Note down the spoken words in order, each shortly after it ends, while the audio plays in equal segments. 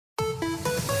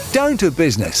Down to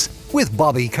Business with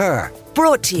Bobby Kerr.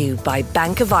 Brought to you by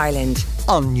Bank of Ireland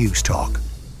on News Talk.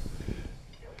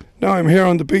 Now I'm here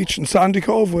on the beach in Sandy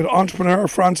Cove with entrepreneur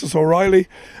Frances O'Reilly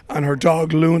and her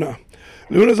dog Luna.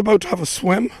 Luna's about to have a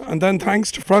swim, and then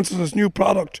thanks to Frances's new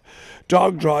product,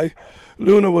 Dog Dry,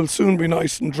 Luna will soon be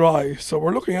nice and dry. So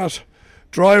we're looking at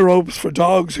dry ropes for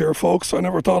dogs here, folks. I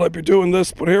never thought I'd be doing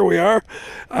this, but here we are.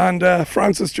 And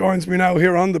Frances joins me now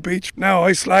here on the beach. Now,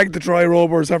 I slag the dry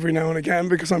ropers every now and again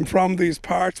because I'm from these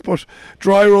parts, but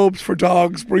dry ropes for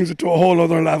dogs brings it to a whole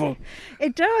other level.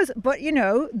 It does, but you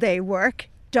know, they work.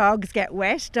 Dogs get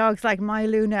wet. Dogs like my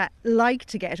Luna like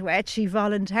to get wet. She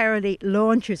voluntarily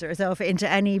launches herself into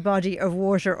any body of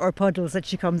water or puddles that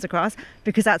she comes across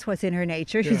because that's what's in her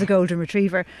nature. She's a golden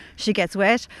retriever. She gets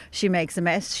wet. She makes a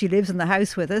mess. She lives in the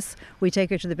house with us. We take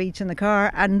her to the beach in the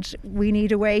car, and we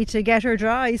need a way to get her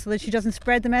dry so that she doesn't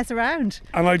spread the mess around.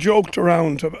 And I joked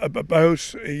around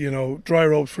about, dry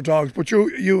ropes for dogs, but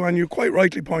you quite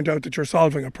rightly point out that you're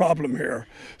solving a problem here.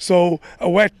 So a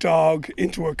wet dog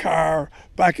into a car,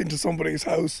 back into somebody's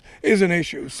house is an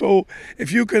issue. So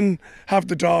if you can have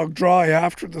the dog dry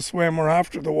after the swim or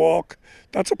after the walk,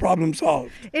 that's a problem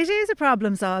solved. It is a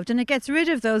problem solved, and it gets rid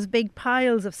of those big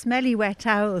piles of smelly wet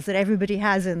towels that everybody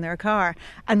has in their car.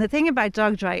 And the thing about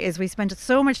Dog Dry is we spent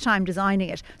so much time designing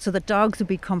it so that dogs would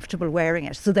be comfortable wearing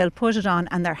it. So they'll put it on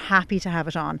and they're happy to have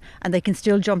it on, and they can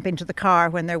still jump into the car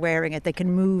when they're wearing it. They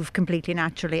can move completely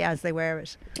naturally as they wear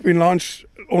it. It's been launched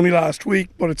only last week,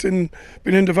 but it's been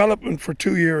in development for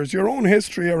 2 years. Your own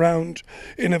history around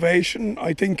innovation,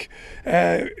 I think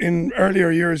in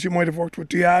earlier years you might have worked with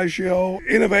Diageo.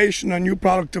 Innovation and new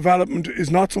product development is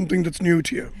not something that's new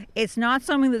to you. It's not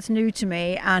something that's new to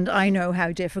me, and I know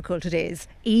how difficult it is.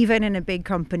 Even in a big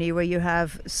company where you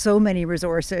have so many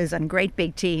resources and great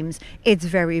big teams, it's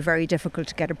very, very difficult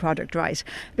to get a product right.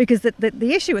 Because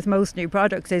the issue with most new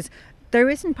products is there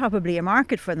isn't probably a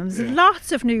market for them. There's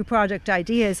lots of new product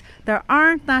ideas. There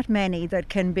aren't that many that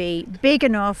can be big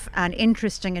enough and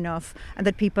interesting enough and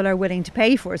that people are willing to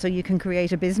pay for, so you can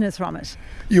create a business from it.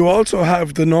 You also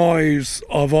have the noise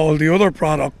of all the other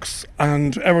products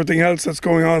and everything else that's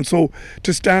going on. So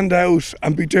to stand out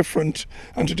and be different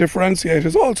and to differentiate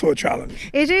is also a challenge.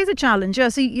 It is a challenge. Yeah,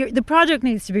 so the product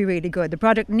needs to be really good. The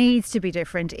product needs to be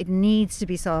different. It needs to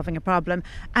be solving a problem.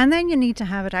 And then you need to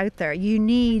have it out there. You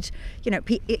need...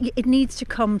 it needs to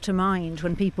come to mind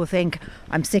when people think,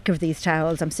 I'm sick of these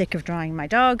towels, I'm sick of drying my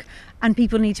dog, and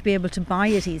people need to be able to buy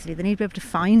it easily. They need to be able to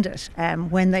find it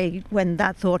when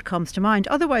that thought comes to mind.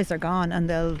 Otherwise they're gone and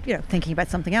they'll, thinking about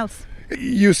something else.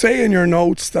 You say in your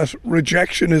notes that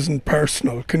rejection isn't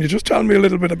personal. Can you just tell me a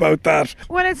little bit about that?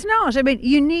 Well, it's not. I mean,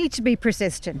 you need to be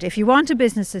persistent. If you want a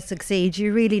business to succeed,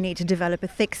 you really need to develop a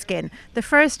thick skin. The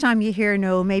first time you hear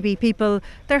no, maybe people,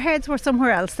 their heads were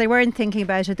somewhere else. They weren't thinking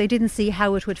about it. They didn't see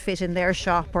how it would fit in their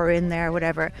shop or in their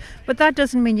whatever. But that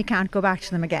doesn't mean you can't go back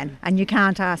to them again and you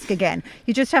can't ask again.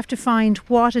 You just have to find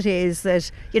what it is that,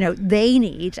 they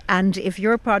need, and if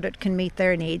your product can meet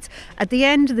their needs. At the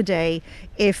end of the day,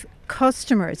 if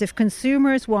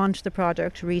consumers want the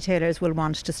product, retailers will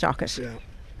want to stock it. Yeah.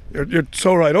 You're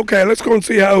so right. Okay, let's go and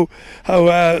see how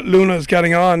Luna's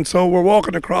getting on. So we're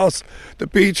walking across the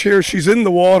beach here. She's in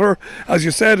the water. As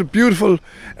you said, a beautiful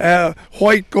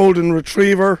white golden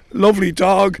retriever. Lovely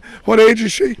dog. What age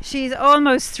is she? She's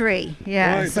almost 3.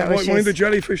 Yeah. Right. So mind the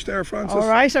jellyfish there, Frances. All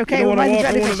right, okay. You don't want to walk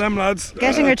jellyfish. one of them, lads.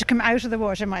 Getting her to come out of the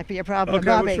water might be a problem, okay,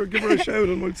 Bobby. Well, sure, give her a shout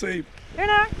and we'll see.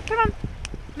 Luna, come on.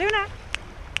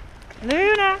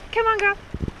 Luna, come on, girl.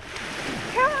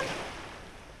 Come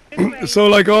on. So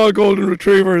like all golden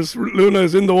retrievers, Luna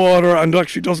is in the water and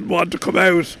actually doesn't want to come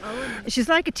out. She's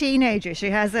like a teenager.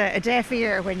 She has a deaf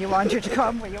ear when you want her to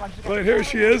come. Right, here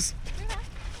she is.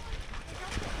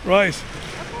 Right.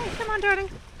 Okay, come on, darling.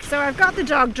 So I've got the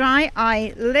Dog Dry.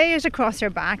 I lay it across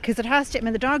her back because it has to,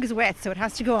 the dog is wet, so it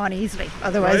has to go on easily.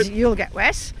 Otherwise you'll get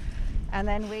wet. And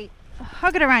then we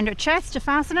hug it around her chest to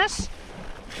fasten it.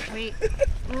 We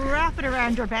wrap it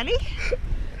around her belly.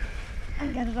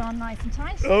 And get it on nice and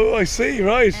tight. Oh, I see,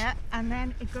 right. And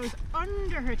then it goes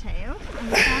under her tail and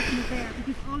we fasten it there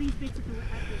because all these bits of the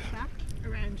back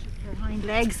around her hind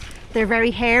legs, they're very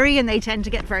hairy and they tend to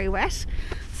get very wet.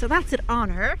 So that's it on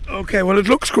her. Okay, well, it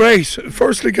looks great.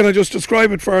 Firstly, can I just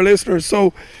describe it for our listeners?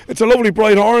 So it's a lovely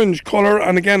bright orange colour,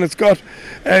 and again it's got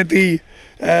the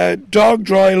Dog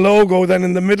Dry logo then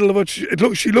in the middle of it.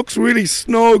 She looks really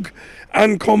snug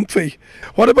and comfy.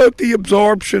 What about the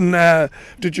absorption?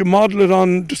 Did you model it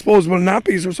on disposable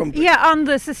nappies or something? Yeah, on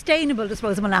the sustainable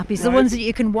disposable nappies, the ones that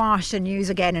you can wash and use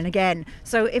again and again.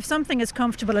 So if something is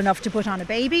comfortable enough to put on a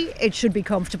baby, it should be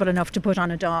comfortable enough to put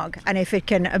on a dog. And if it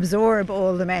can absorb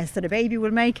all the mess that a baby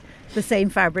will make, the same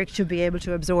fabric should be able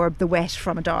to absorb the wet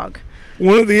from a dog.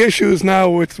 One of the issues now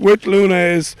with Luna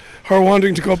is her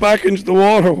wanting to go back into the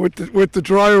water with the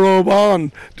dry robe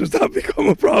on. Does that become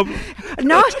a problem?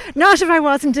 Not if I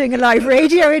wasn't doing a live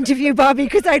radio interview, Bobby,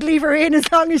 because I'd leave her in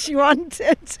as long as she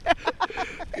wanted.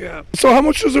 Yeah. So how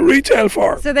much does it retail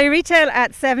for? So they retail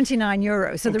at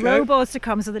 €79. So the Okay. robe also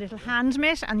comes with a little hand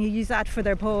mitt, and you use that for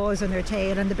their paws and their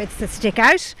tail and the bits that stick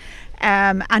out.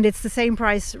 And it's the same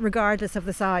price regardless of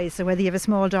the size. So whether you have a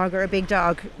small dog or a big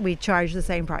dog, we charge the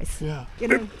same price. Yeah. You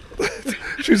know?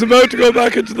 She's about to go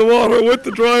back into the water with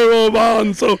the dry robe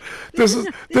on, so this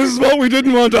is what we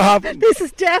didn't want to happen. This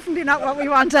is definitely not what we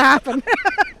want to happen.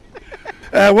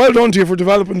 Well done to you for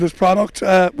developing this product.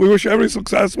 We wish you every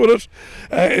success with it.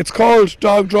 It's called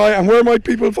Dog Dry, and where might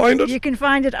people find it? You can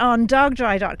find it on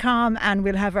dogdry.com, and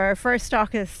we'll have our first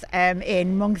stockist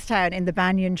in Monkstown in the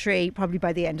Banyan Tree probably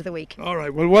by the end of the week. All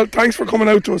right. Well, thanks for coming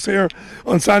out to us here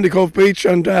on Sandy Cove Beach,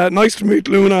 and nice to meet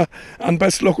Luna, and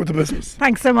best of luck with the business.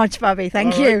 Thanks so much, Bobby.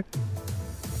 Thank you.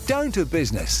 Down to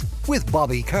Business with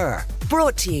Bobby Kerr.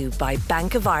 Brought to you by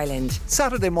Bank of Ireland.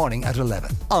 Saturday morning at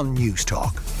 11 on News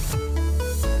Talk.